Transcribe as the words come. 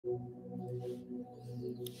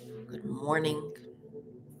morning.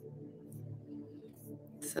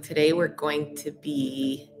 So today we're going to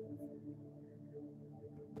be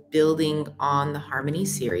building on the Harmony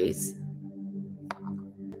series.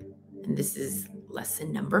 And this is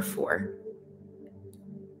lesson number 4,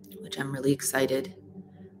 which I'm really excited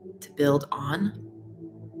to build on.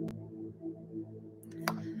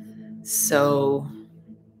 So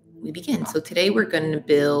we begin. So today we're going to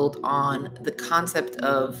build on the concept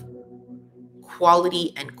of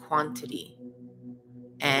quality and quantity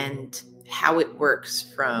and how it works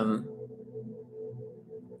from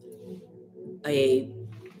a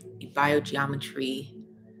biogeometry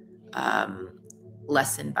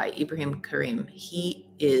lesson by Ibrahim Karim. He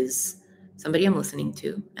is somebody I'm listening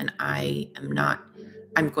to, and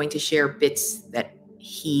I'm going to share bits that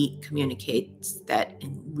he communicates that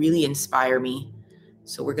really inspire me.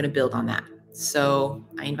 So we're going to build on that. So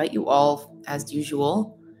I invite you all, as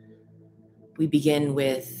usual, we begin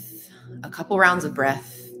with a couple rounds of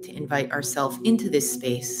breath to invite ourselves into this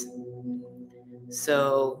space.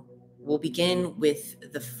 So we'll begin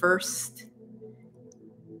with the first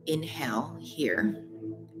inhale here,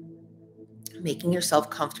 making yourself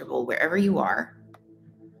comfortable wherever you are.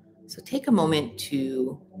 So take a moment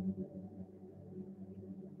to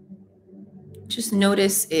just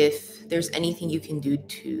notice if there's anything you can do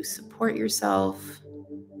to support yourself,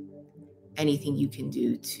 anything you can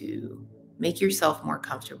do to make yourself more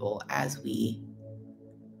comfortable as we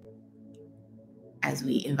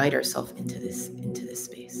invite ourselves into this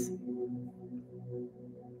space.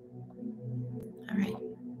 All right.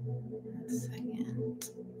 Just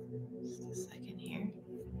a second here.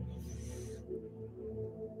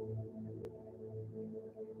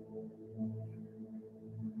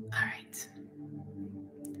 All right.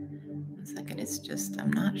 1 second. It's just,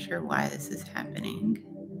 I'm not sure why this is happening.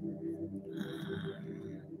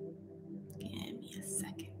 Give me a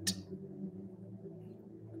second.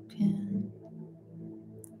 Pin.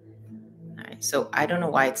 All right. So I don't know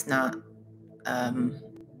why it's not.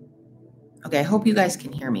 Okay. I hope you guys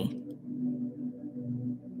can hear me.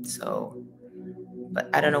 So, but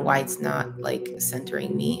I don't know why it's not like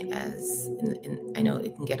centering me as I know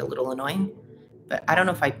it can get a little annoying, but I don't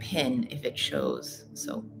know if I pin if it shows.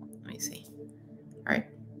 So let me see. All right.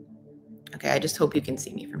 Okay. I just hope you can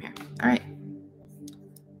see me from here. All right.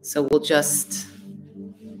 So we'll just,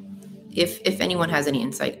 if anyone has any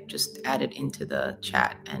insight, just add it into the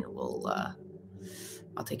chat and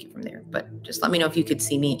I'll take it from there. But just let me know if you could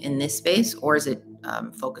see me in this space, or is it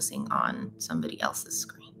focusing on somebody else's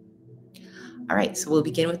screen? All right, so we'll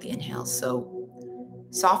begin with the inhale. So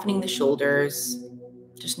softening the shoulders,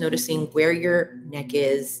 just noticing where your neck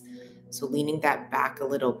is. So leaning that back a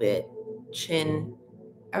little bit, chin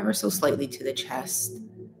ever so slightly to the chest.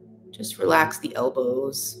 Just relax the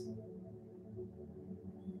elbows.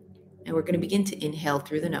 And we're going to begin to inhale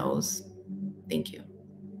through the nose. Thank you.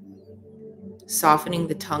 Softening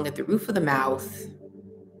the tongue at the roof of the mouth.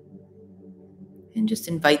 And just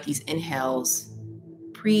invite these inhales.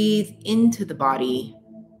 Breathe into the body.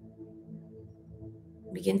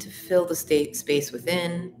 Begin to fill the space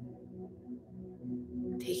within.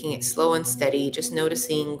 Taking it slow and steady, just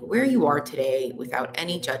noticing where you are today without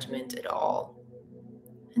any judgment at all.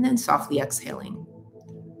 And then softly exhaling.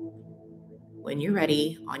 When you're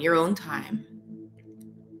ready, on your own time.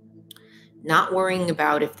 Not worrying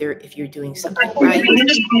about if you're doing something right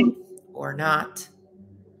or not.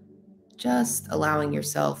 Just allowing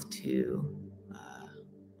yourself to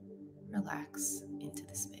relax into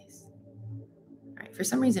the space. All right. For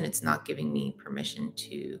some reason, it's not giving me permission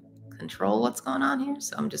to control what's going on here.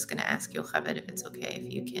 So I'm just going to ask Yocheved if it's okay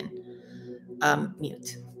if you can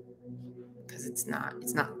mute, because it's not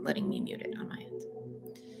letting me mute it on my end.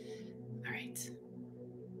 All right.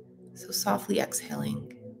 So softly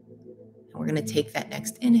exhaling. And we're going to take that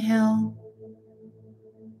next inhale.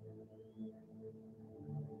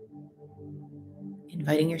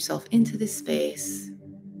 Inviting yourself into this space.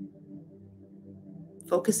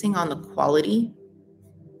 Focusing on the quality.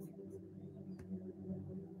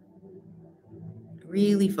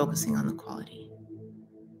 Really focusing on the quality.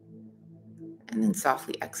 And then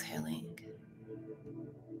softly exhaling.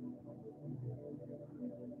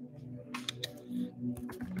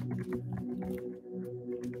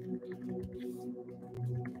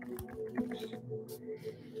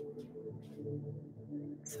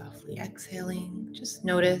 Softly exhaling. Just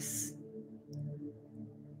notice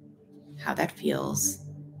how that feels.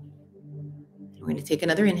 We're going to take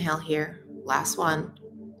another inhale here. Last one.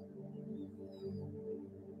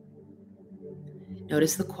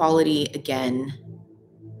 Notice the quality again.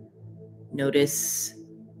 Notice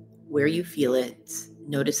where you feel it.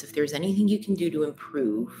 Notice if there's anything you can do to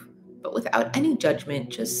improve. but without any judgment,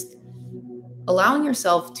 just allowing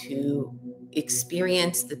yourself to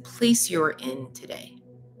experience the place you're in today.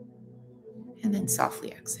 And then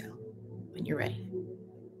softly exhale when you're ready.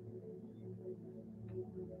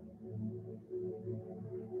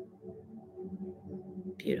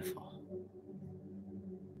 Beautiful.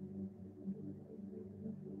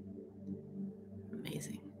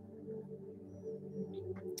 Amazing.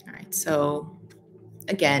 All right. So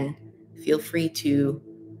again, feel free to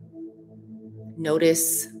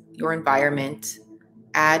notice your environment,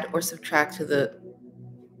 add or subtract to the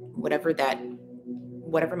whatever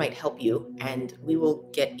might help you, and we will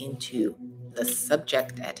get into the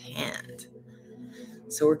subject at hand.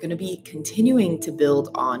 So we're going to be continuing to build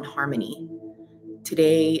on harmony.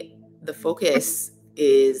 Today, the focus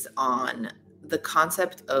is on the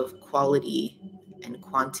concept of quality and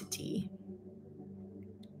quantity.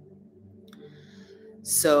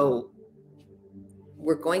 So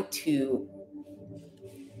we're going to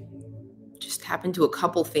just tap into a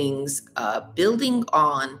couple things, building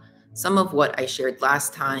on some of what I shared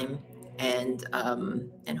last time, and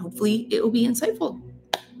hopefully it will be insightful.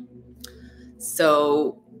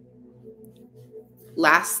 So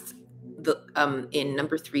in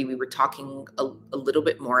number 3, we were talking a little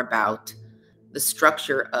bit more about the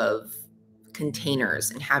structure of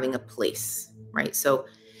containers and having a place, right? So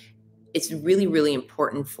it's really, really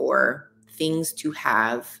important for things to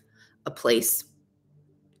have a place.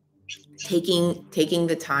 Taking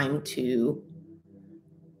the time to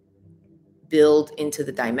build into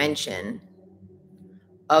the dimension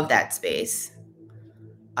of that space,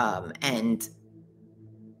 and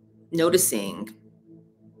noticing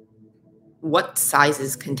what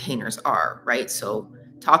sizes containers are, right? So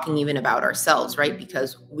talking even about ourselves, right?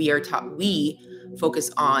 Because we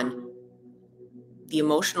focus on the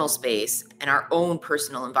emotional space and our own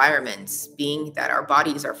personal environments, being that our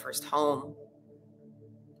body is our first home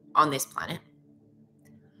on this planet.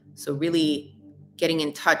 So really getting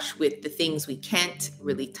in touch with the things we can't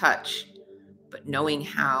really touch, but knowing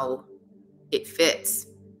how it fits.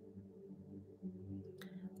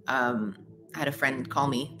 I had a friend call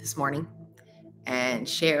me this morning and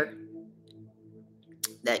share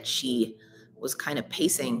that she was kind of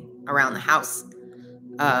pacing around the house,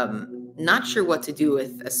 not sure what to do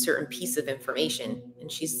with a certain piece of information,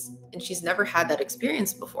 and she's never had that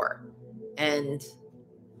experience before, and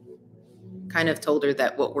kind of told her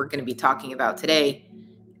that what we're going to be talking about today,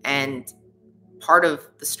 and part of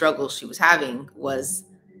the struggle she was having was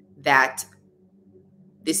that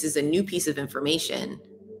this is a new piece of information,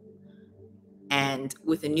 and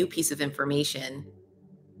with a new piece of information,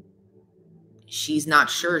 she's not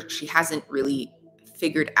sure, she hasn't really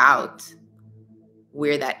figured out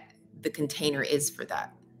where the container is for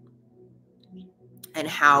that, and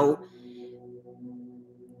how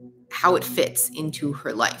it fits into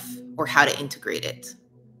her life, or how to integrate it.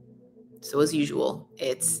 So as usual,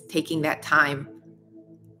 it's taking that time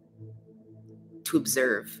to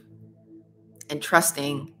observe and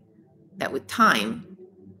trusting that with time,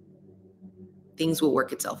 things will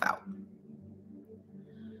work itself out.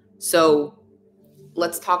 So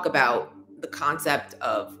let's talk about the concept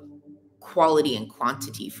of quality and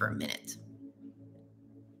quantity for a minute.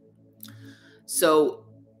 So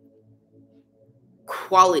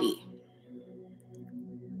quality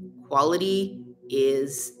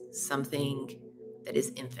is something that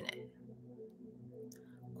is infinite.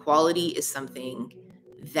 Quality is something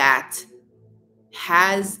that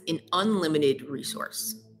has an unlimited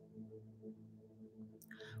resource.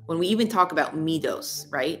 When we even talk about midos,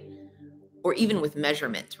 right? Or even with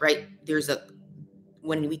measurement, right?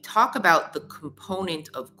 When we talk about the component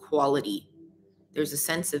of quality, there's a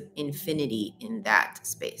sense of infinity in that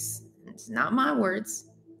space. It's not my words.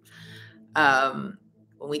 When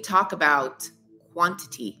we talk about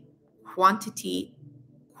quantifying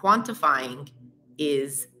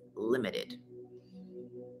is limited.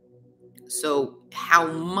 So how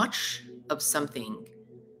much of something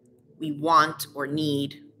we want or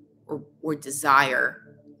need or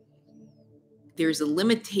desire, there's a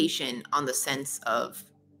limitation on the sense of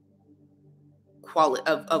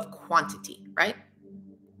quantity, right?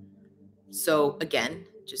 So again,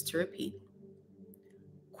 just to repeat,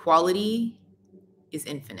 quality is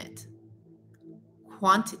infinite.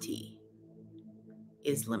 Quantity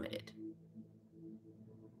is limited.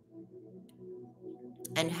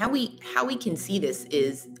 And how we can see this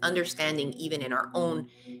is understanding even in our own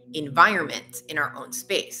environment, in our own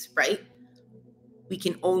space, right? We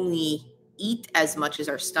can only eat as much as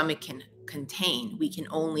our stomach can contain. We can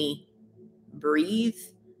only breathe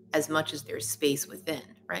as much as there's space within,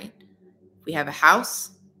 right? If we have a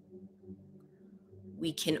house,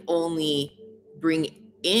 we can only bring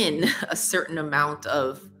in a certain amount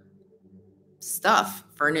of stuff,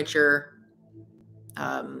 furniture,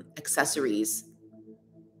 accessories.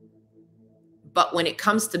 But when it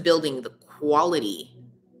comes to building the quality,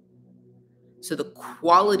 so the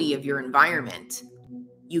quality of your environment,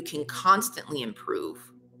 you can constantly improve.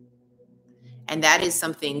 And that is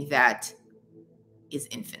something that is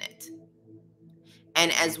infinite.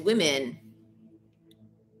 And as women,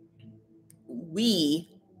 we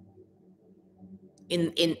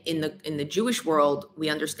in the Jewish world, we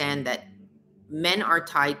understand that men are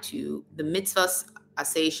tied to the mitzvahs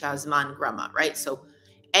aseh shazman grama, right? So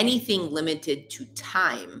anything limited to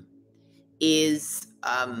time is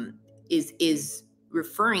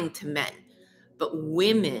referring to men. But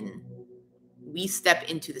women, we step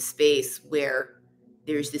into the space where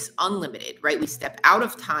there's this unlimited, right? We step out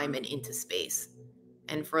of time and into space.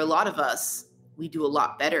 And for a lot of us, we do a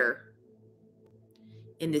lot better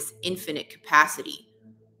in this infinite capacity,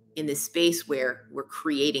 in this space where we're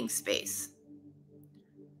creating space.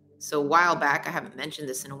 So a while back, I haven't mentioned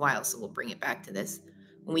this in a while, so we'll bring it back to this.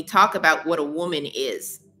 When we talk about what a woman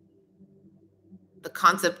is, the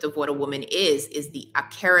concept of what a woman is the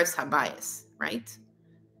Akeres Habayis, right?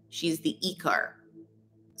 She's the Ikar.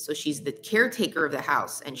 So she's the caretaker of the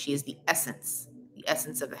house, and she is the essence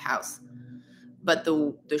of the house. But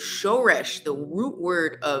the shoresh, the root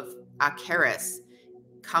word of Akeres,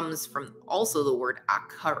 comes from also the word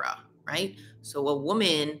Akara, right? So a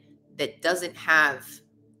woman that doesn't have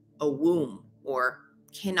a womb or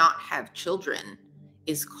cannot have children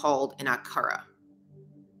is called an Akara.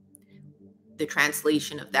 The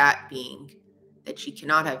translation of that being that she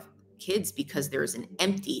cannot have kids because there's an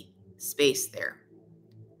empty space there.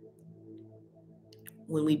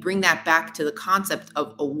 When we bring that back to the concept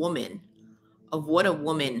of a woman, of what a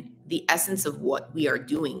woman, the essence of what we are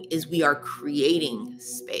doing is we are creating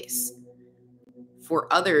space for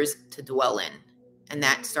others to dwell in. And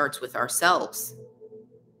that starts with ourselves.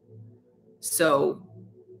 So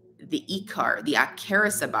the Ikar, the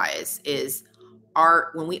Akeres Habayis is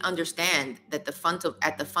when we understand that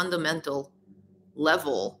at the fundamental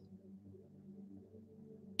level,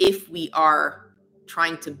 if we are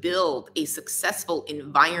trying to build a successful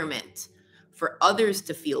environment for others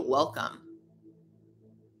to feel welcome,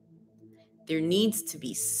 there needs to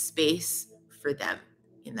be space for them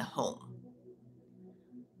in the home.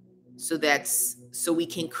 So we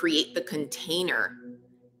can create the container,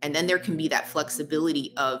 and then there can be that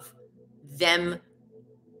flexibility of them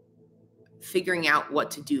figuring out what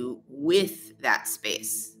to do with that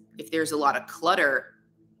space. If there's a lot of clutter,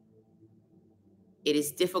 it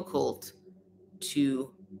is difficult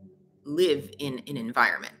to live in an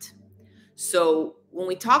environment. So when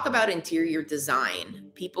we talk about interior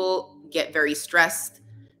design, people get very stressed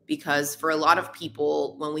because for a lot of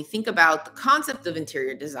people, when we think about the concept of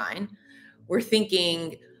interior design, we're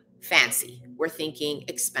thinking fancy, we're thinking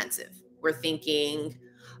expensive, we're thinking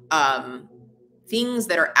things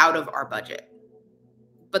that are out of our budget.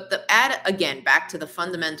 But again, back to the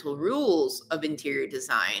fundamental rules of interior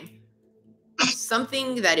design,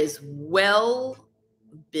 something that is well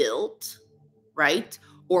built, right?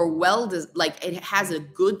 Or like it has a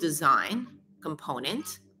good design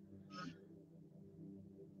component.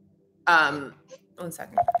 One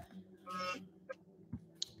second.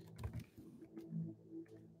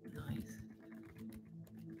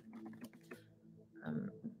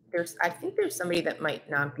 I think there's somebody that might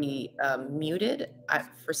not be muted.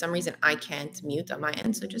 For some reason, I can't mute on my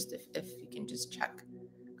end. So just if you can just check,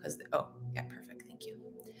 oh yeah, perfect, thank you.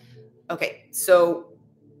 Okay, so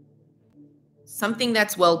something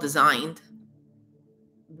that's well designed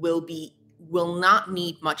will not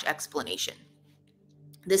need much explanation.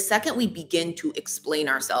 The second we begin to explain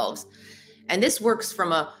ourselves, and this works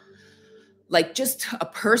from just a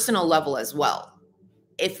personal level as well.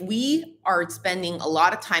 If we are spending a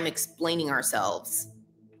lot of time explaining ourselves,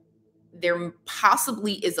 there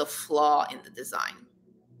possibly is a flaw in the design.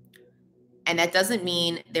 And that doesn't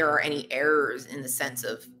mean there are any errors in the sense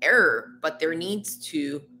of error, but we need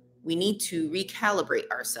to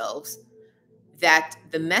recalibrate ourselves that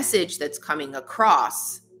the message that's coming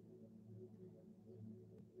across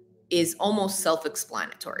is almost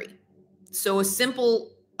self-explanatory. So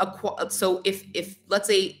if let's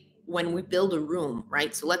say when we build a room,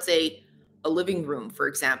 right? So let's say a living room, for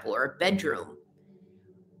example, or a bedroom.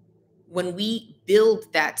 When we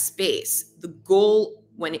build that space, the goal,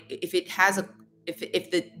 if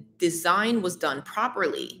the design was done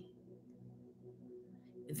properly,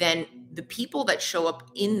 then the people that show up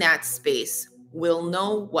in that space will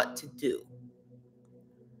know what to do.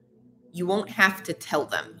 You won't have to tell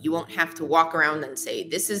them. You won't have to walk around and say,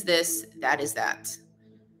 this is this, that is that.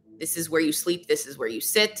 This is where you sleep. This is where you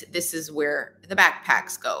sit. This is where the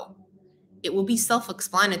backpacks go. It will be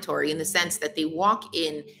self-explanatory in the sense that they walk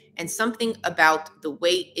in and something about the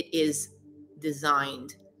way it is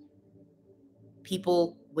designed,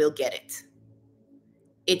 people will get it.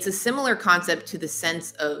 It's a similar concept to the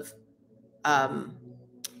sense of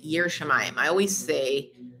Yir Shamayim. I always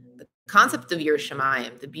say the concept of Yir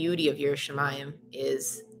Shamayim, the beauty of Yir Shamayim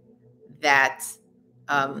is that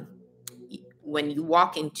when you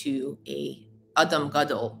walk into a Adam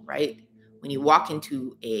Gadol, right? When you walk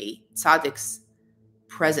into a tzaddik's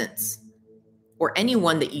presence, or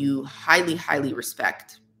anyone that you highly, highly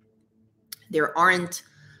respect, there aren't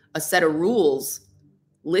a set of rules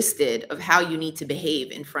listed of how you need to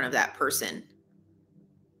behave in front of that person.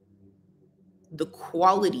 The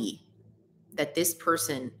quality that this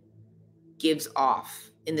person gives off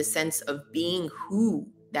in the sense of being who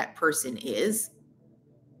that person is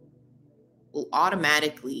will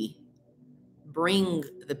automatically bring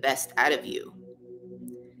the best out of you,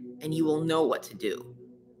 and you will know what to do.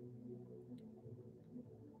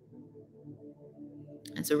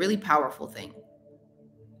 It's a really powerful thing.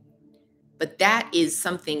 But that is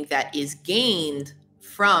something that is gained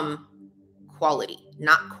from quality,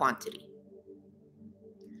 not quantity.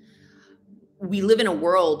 We live in a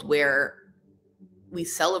world where we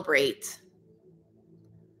celebrate,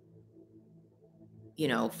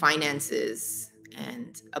 finances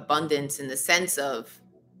and abundance in the sense of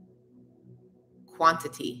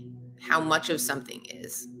quantity, how much of something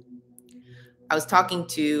is. I was talking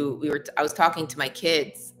to my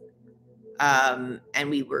kids, and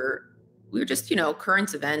we were just,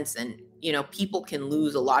 current events, and, people can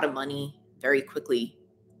lose a lot of money very quickly.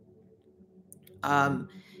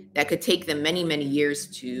 That could take them many, many years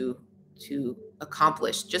to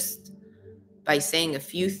accomplish just by saying a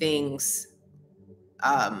few things,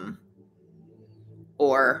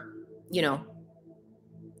 or,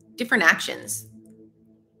 different actions.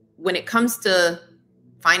 When it comes to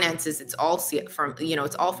finances, it's all from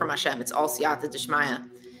Hashem. It's all siyata d'shmaya.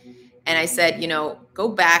 And I said, go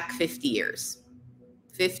back 50 years,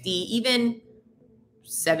 50, even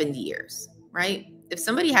 70 years, right? If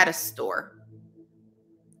somebody had a store,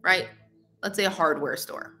 right? Let's say a hardware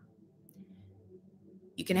store.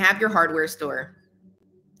 You can have your hardware store.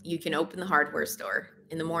 You can open the hardware store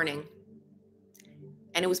in the morning.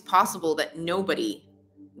 And it was possible that nobody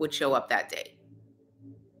would show up that day.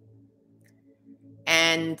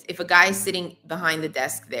 And if a guy's sitting behind the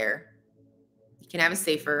desk there, he can have a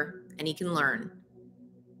sefer and he can learn.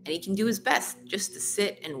 And he can do his best just to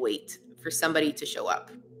sit and wait for somebody to show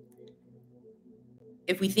up.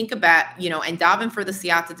 If we think about, and daven for the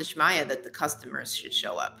siyata d'shmaya that the customers should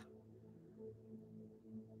show up.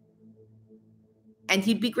 And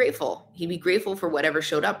he'd be grateful. He'd be grateful for whatever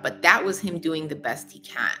showed up, but that was him doing the best he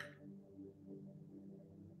can.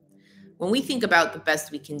 When we think about the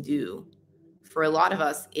best we can do, for a lot of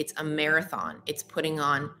us, it's a marathon. It's putting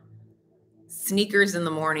on sneakers in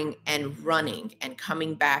the morning and running and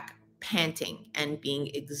coming back panting and being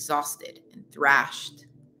exhausted and thrashed.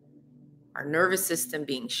 Our nervous system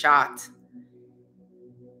being shot,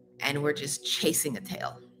 and we're just chasing a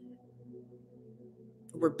tail.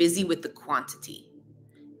 We're busy with the quantity.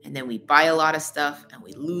 And then we buy a lot of stuff and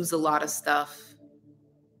we lose a lot of stuff.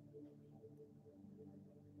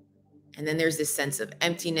 And then there's this sense of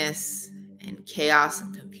emptiness and chaos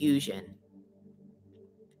and confusion,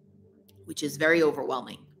 which is very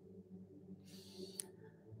overwhelming.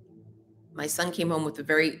 My son came home with a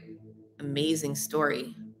very amazing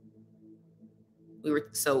story. We were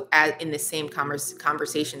in the same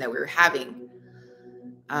conversation that we were having.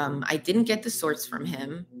 I didn't get the source from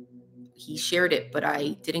him. He shared it, but I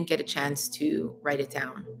didn't get a chance to write it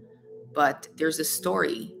down. But there's a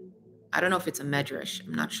story. I don't know if it's a medrash.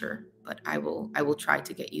 I'm not sure, but I will try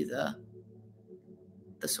to get you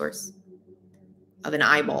the source of an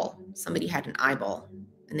eyeball. Somebody had an eyeball,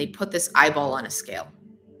 and they put this eyeball on a scale.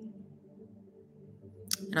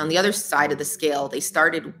 And on the other side of the scale, they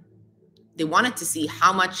wanted to see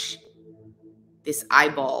how much this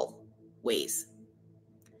eyeball weighs.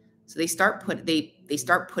 So they start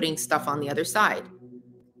putting stuff on the other side.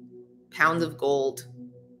 Pounds of gold,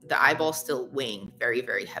 the eyeball still weighing very,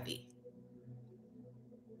 very heavy.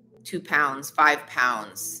 2 pounds, 5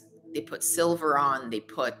 pounds. They put silver on, they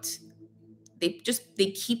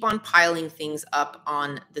keep on piling things up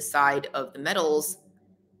on the side of the metals.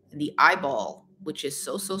 And the eyeball, which is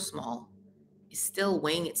so small, is still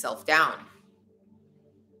weighing itself down.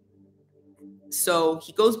 So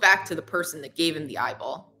he goes back to the person that gave him the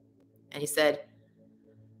eyeball. And he said,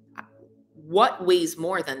 what weighs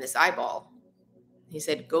more than this eyeball? He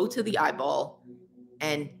said, go to the eyeball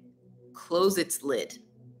and close its lid.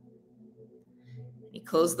 He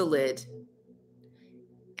closed the lid,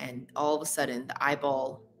 and all of a sudden the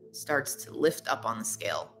eyeball starts to lift up on the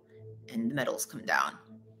scale and the metals come down.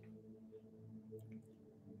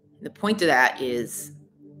 And the point of that is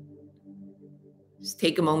just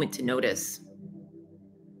take a moment to notice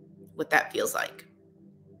what that feels like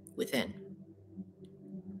within.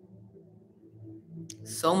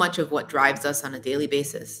 So much of what drives us on a daily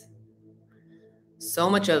basis, so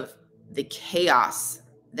much of the chaos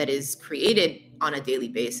that is created on a daily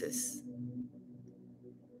basis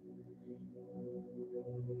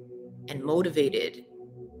and motivated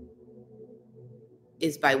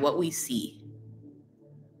is by what we see,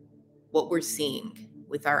 what we're seeing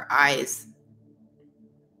with our eyes,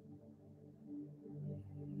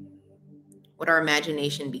 what our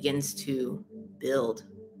imagination begins to build.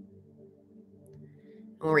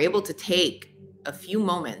 And we're able to take a few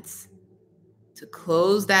moments to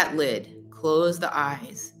close that lid, close the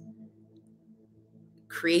eyes,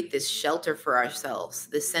 create this shelter for ourselves,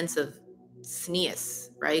 this sense of sneas,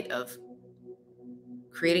 right? Of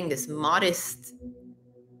creating this modest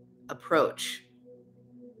approach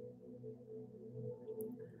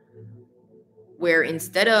where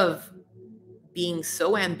instead of being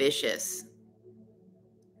so ambitious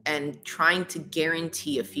and trying to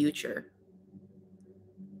guarantee a future,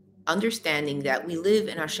 understanding that we live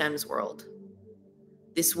in Hashem's world.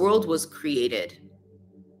 This world was created,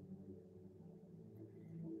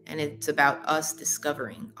 and it's about us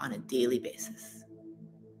discovering on a daily basis.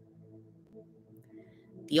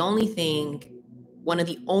 One of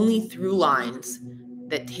the only through lines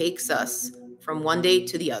that takes us from one day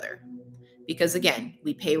to the other, because again,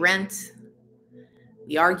 we pay rent,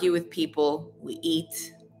 we argue with people, we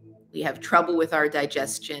eat, we have trouble with our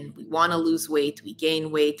digestion, we want to lose weight, we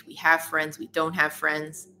gain weight, we have friends, we don't have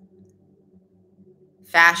friends,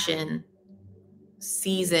 fashion,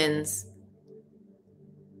 seasons.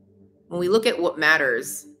 When we look at what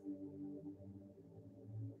matters,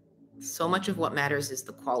 so much of what matters is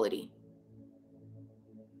the quality,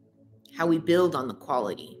 how we build on the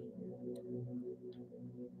quality.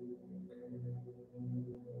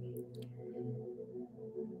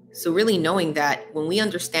 So really knowing that when we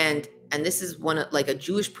understand, and this is from a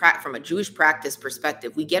Jewish practice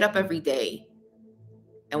perspective, we get up every day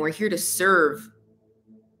and we're here to serve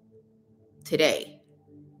today.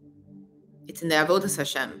 It's in the Avodas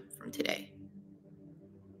Hashem from today.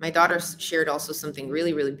 My daughter shared also something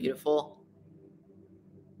really, really beautiful.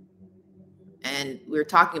 And we were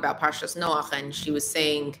talking about Parshas Noach, and she was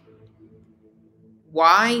saying,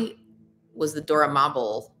 why was the Dora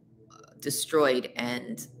Mabul destroyed?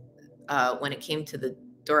 And when it came to the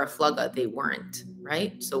Dora Flaga, they weren't,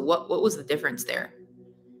 right? So what was the difference there?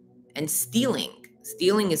 And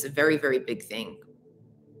stealing is a very, very big thing.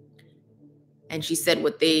 And she said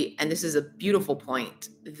and this is a beautiful point,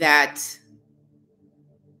 that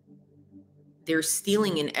they're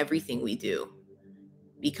stealing in everything we do.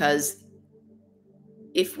 Because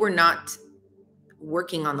if we're not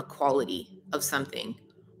working on the quality of something,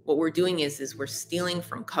 what we're doing is we're stealing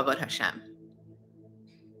from Kavod Hashem.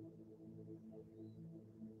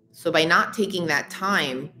 So by not taking that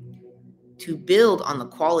time to build on the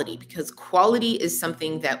quality, because quality is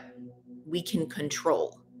something that we can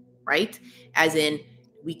control, right? As in,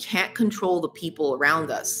 we can't control the people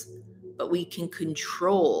around us, but we can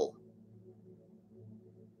control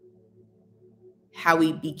how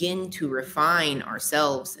we begin to refine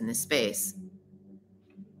ourselves in this space.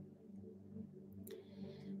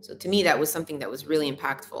 So to me, that was something that was really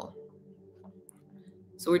impactful.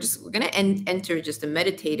 So we're going to enter just a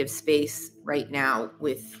meditative space right now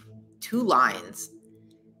with two lines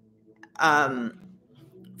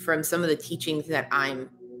from some of the teachings that I'm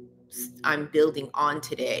building on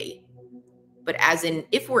today. But as in,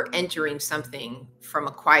 if we're entering something from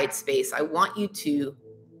a quiet space, I want you to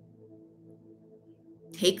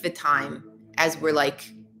take the time as we're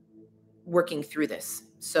working through this.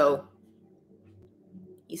 So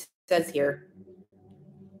he says here,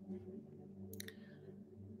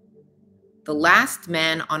 the last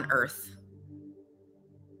man on earth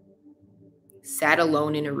sat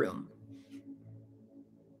alone in a room.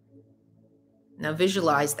 Now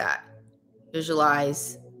visualize that.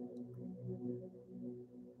 Visualize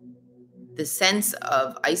the sense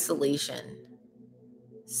of isolation,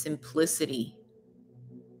 simplicity,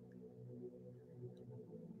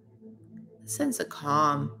 a sense of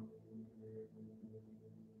calm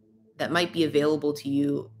that might be available to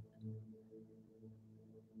you.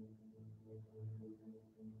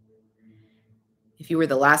 If you were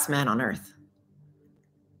the last man on earth.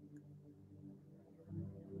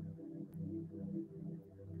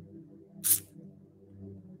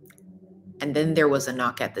 And then there was a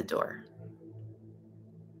knock at the door.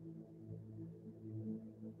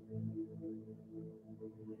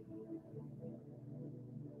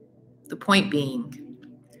 The point being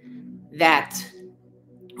that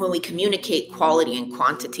when we communicate quality and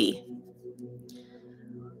quantity,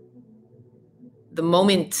 the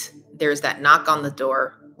moment there's that knock on the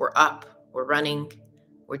door, we're up, we're running,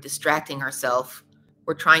 we're distracting ourselves,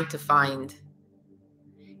 we're trying to find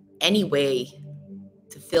any way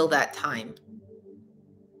to fill that time.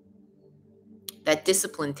 That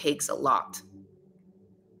discipline takes a lot.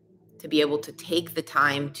 To be able to take the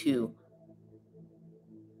time to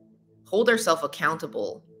hold ourselves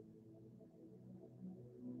accountable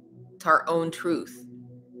to our own truth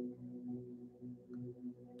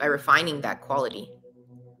by refining that quality.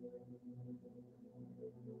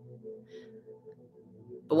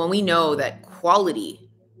 But when we know that quality,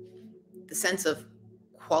 the sense of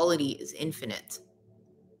quality is infinite,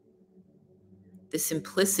 the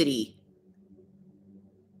simplicity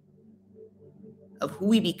of who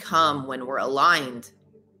we become when we're aligned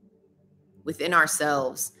within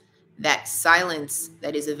ourselves, that silence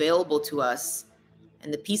that is available to us,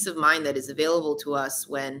 and the peace of mind that is available to us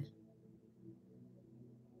when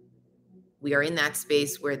we are in that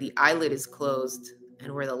space where the eyelid is closed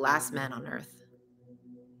and we're the last man on earth.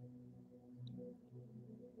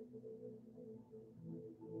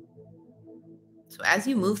 So as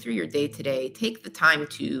you move through your day today, take the time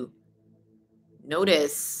to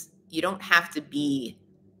notice you don't have to be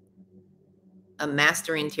a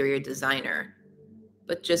master interior designer,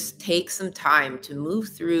 but just take some time to move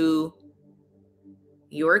through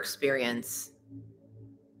your experience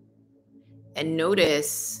and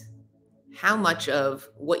notice how much of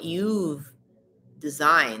what you've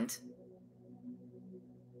designed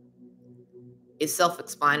is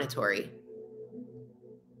self-explanatory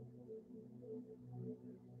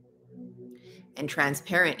and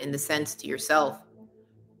transparent in the sense to yourself.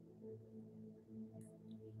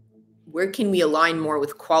 Where can we align more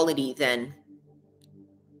with quality than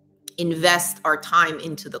invest our time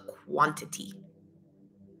into the quantity?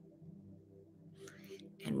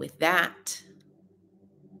 And with that,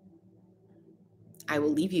 I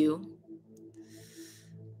will leave you.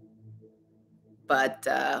 But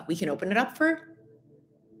we can open it up for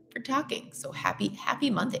talking. So happy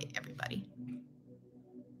Monday, everybody.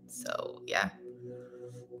 So yeah,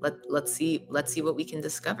 let's see what we can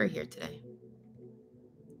discover here today.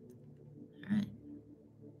 All right.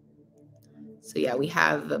 So yeah, we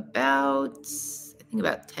have about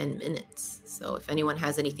 10 minutes. So if anyone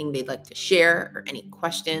has anything they'd like to share or any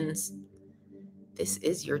questions, this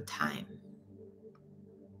is your time.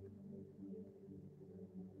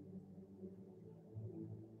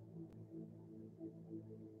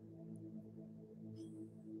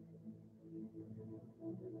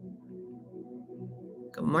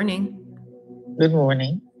 Good morning. Good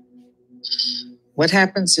morning. What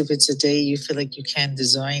happens if it's a day you feel like you can't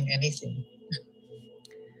design anything?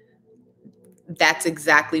 That's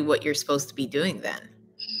exactly what you're supposed to be doing then.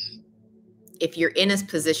 If you're in a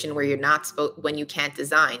position where you're not when you can't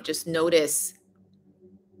design, just notice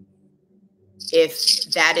if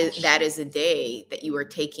that is a day that you are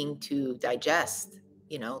taking to digest,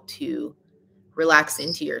 to relax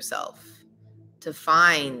into yourself, to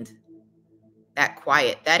find that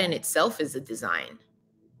quiet. That in itself is a design,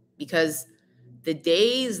 because the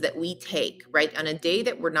days that we take, right, on a day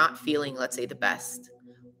that we're not feeling, let's say, the best,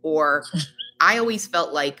 or I always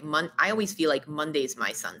feel like Monday's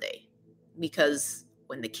my Sunday, because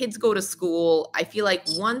when the kids go to school, I feel like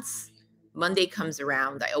once Monday comes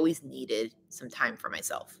around, I always needed some time for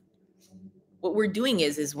myself. What we're doing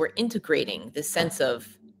is we're integrating this sense of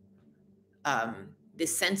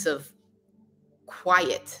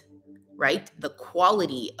quiet, right? The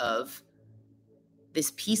quality of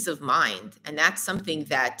this peace of mind. And that's something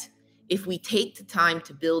that if we take the time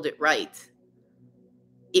to build it right,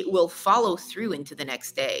 it will follow through into the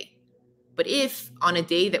next day. But if on a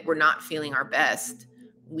day that we're not feeling our best,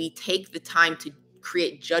 we take the time to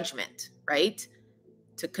create judgment, right?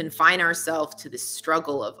 To confine ourselves to the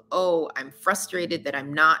struggle of, oh, I'm frustrated that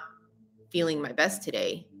I'm not feeling my best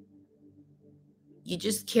today. You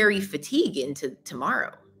just carry fatigue into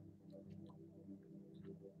tomorrow.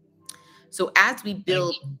 So as we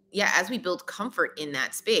build comfort in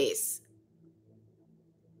that space,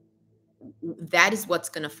 that is what's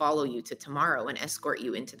going to follow you to tomorrow and escort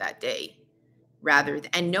you into that day.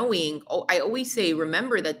 And knowing, I always say,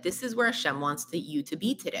 remember that this is where Hashem wants you to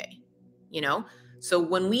be today. So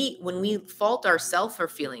when we fault ourselves for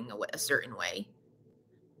feeling a certain way,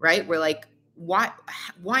 right? We're like, why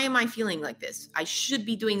am I feeling like this? I should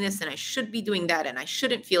be doing this and I should be doing that and I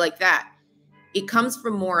shouldn't feel like that. It comes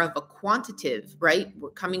from more of a quantitative, right?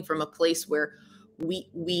 We're coming from a place where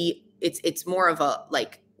it's more of a,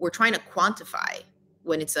 like, we're trying to quantify,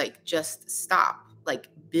 when it's like, just stop, like,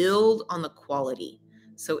 build on the quality.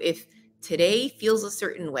 So if today feels a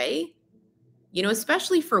certain way,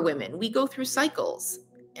 especially for women, we go through cycles.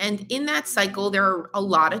 And in that cycle, there are a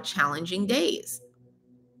lot of challenging days.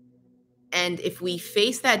 And if we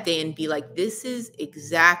face that day and be like, this is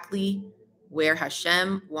exactly where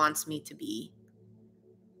Hashem wants me to be,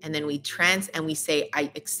 and then we say, I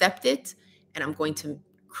accept it, and I'm going to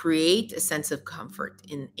create a sense of comfort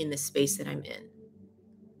in the space that I'm in.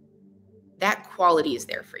 That quality is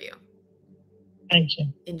there for you. Thank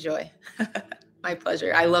you. Enjoy. My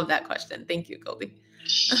pleasure. I love that question. Thank you, Goldie.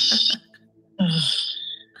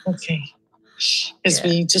 Okay. Because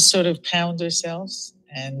we just sort of pound ourselves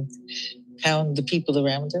and pound the people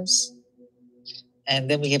around us. And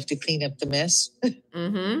then we have to clean up the mess.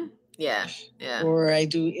 Mm-hmm. Yeah. Yeah. Or I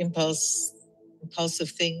do impulsive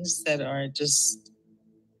things that are just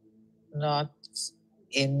not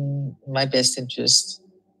in my best interest.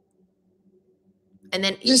 And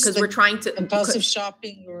then because we're trying to impulsive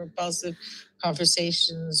shopping or impulsive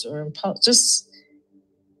conversations or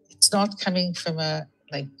it's not coming from a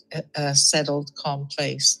settled, calm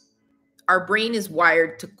place. Our brain is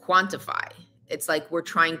wired to quantify. It's like we're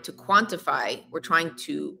trying to quantify, we're trying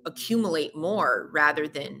to accumulate more rather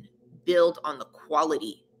than build on the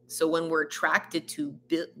quality. So when we're attracted to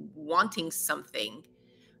wanting something,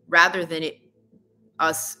 rather than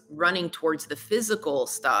us running towards the physical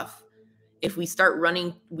stuff, if we start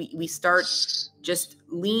running, we start just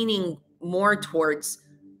leaning more towards,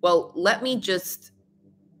 well, let me just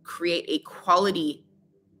create a quality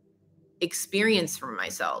experience for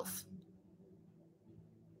myself.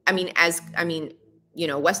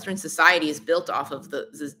 Western society is built off of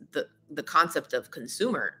the concept of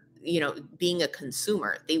consumer, being a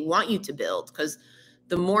consumer. They want you to build, because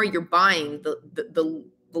the more you're buying, the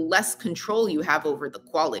less control you have over the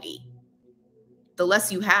quality. The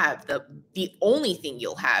less you have, the only thing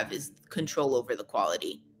you'll have is control over the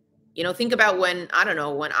quality. Think about when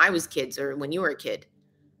I was kids, or when you were a kid.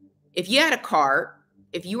 If you had a car,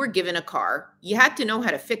 if you were given a car, you had to know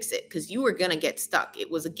how to fix it, because you were going to get stuck.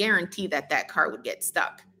 It was a guarantee that car would get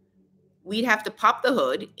stuck. We'd have to pop the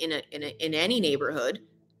hood in any neighborhood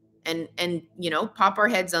and pop our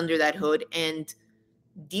heads under that hood and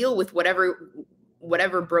deal with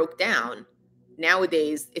whatever broke down.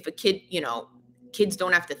 Nowadays, if a kid, kids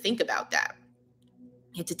don't have to think about that.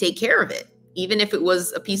 You have to take care of it. Even if it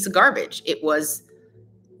was a piece of garbage,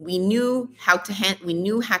 we knew how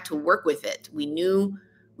to work with it. We knew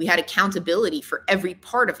we had accountability for every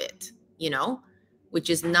part of it, which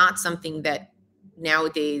is not something that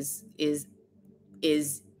nowadays is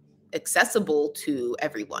accessible to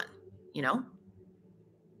everyone,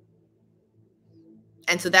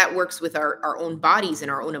 And so that works with our own bodies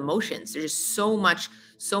and our own emotions. There's just so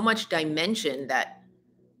much dimension that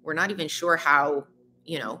we're not even sure how,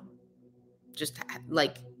 just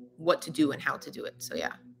like what to do and how to do it. So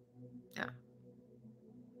yeah.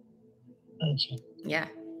 Thank you. Yeah,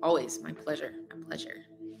 always my pleasure.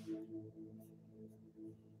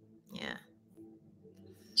 Yeah.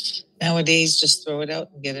 Nowadays, just throw it out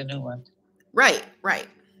and get a new one. Right.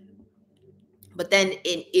 But then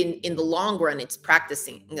in the long run, it's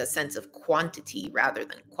practicing a sense of quantity rather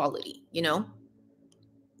than quality.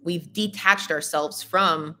 We've detached ourselves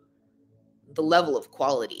from the level of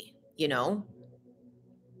quality, and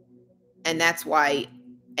that's why.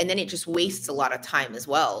 And then it just wastes a lot of time as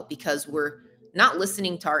well, because we're not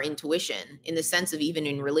listening to our intuition, in the sense of even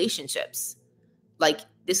in relationships. Like,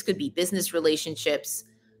 this could be business relationships,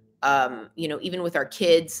 even with our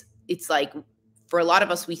kids. It's like, for a lot of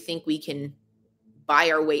us, we think we can buy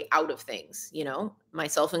our way out of things,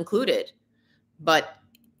 myself included. But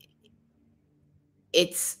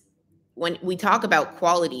it's, when we talk about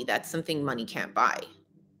quality, that's something money can't buy.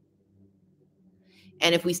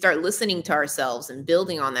 And if we start listening to ourselves and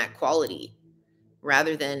building on that quality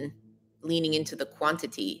rather than leaning into the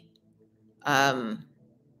quantity, a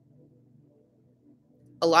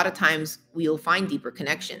lot of times we'll find deeper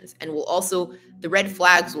connections, and the red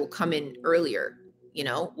flags will come in earlier.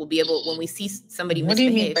 We'll be able, when we see somebody misbehave. What do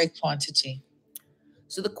you mean by quantity?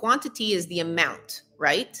 So the quantity is the amount,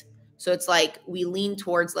 right? So it's like we lean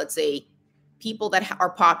towards, let's say, people that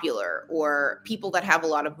are popular, or people that have a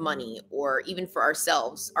lot of money, or even for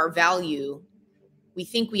ourselves, our value. We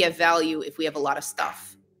think we have value if we have a lot of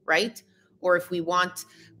stuff, right? Or if we want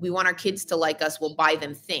our kids to like us, we'll buy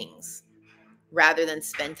them things rather than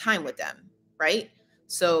spend time with them, right?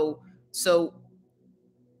 So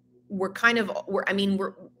we're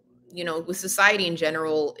with society in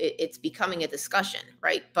general, it's becoming a discussion,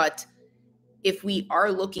 right? But if we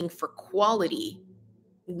are looking for quality,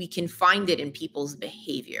 we can find it in people's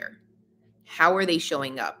behavior. How are they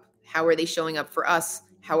showing up? How are they showing up for us?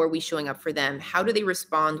 How are we showing up for them? How do they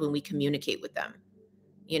respond when we communicate with them?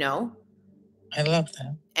 I love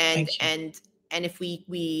that. And if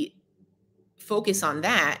we focus on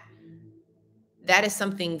that, that is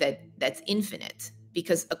something that's infinite,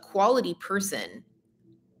 because a quality person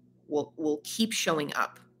will keep showing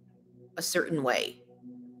up a certain way,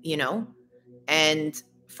 and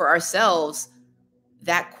for ourselves,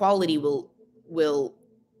 that quality will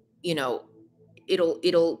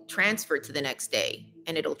it'll transfer to the next day,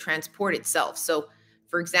 and it'll transport itself. So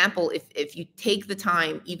for example, if you take the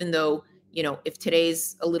time, even though if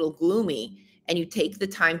today's a little gloomy, and you take the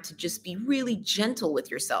time to just be really gentle with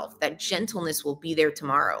yourself, that gentleness will be there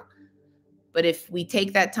tomorrow. But if we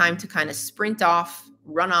take that time to kind of sprint off,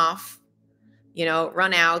 run out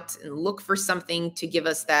and look for something to give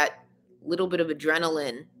us that little bit of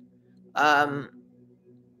adrenaline,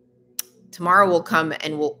 tomorrow will come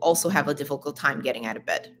and we'll also have a difficult time getting out of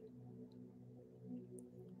bed.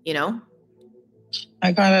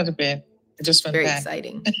 I got out of bed. I just went very back.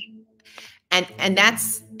 Exciting. and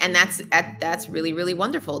that's really, really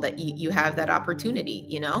wonderful that you have that opportunity.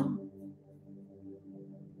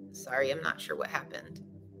 Sorry, I'm not sure what happened.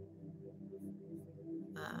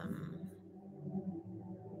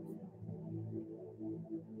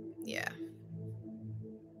 Yeah.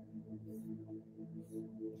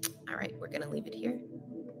 All right, we're gonna leave it here.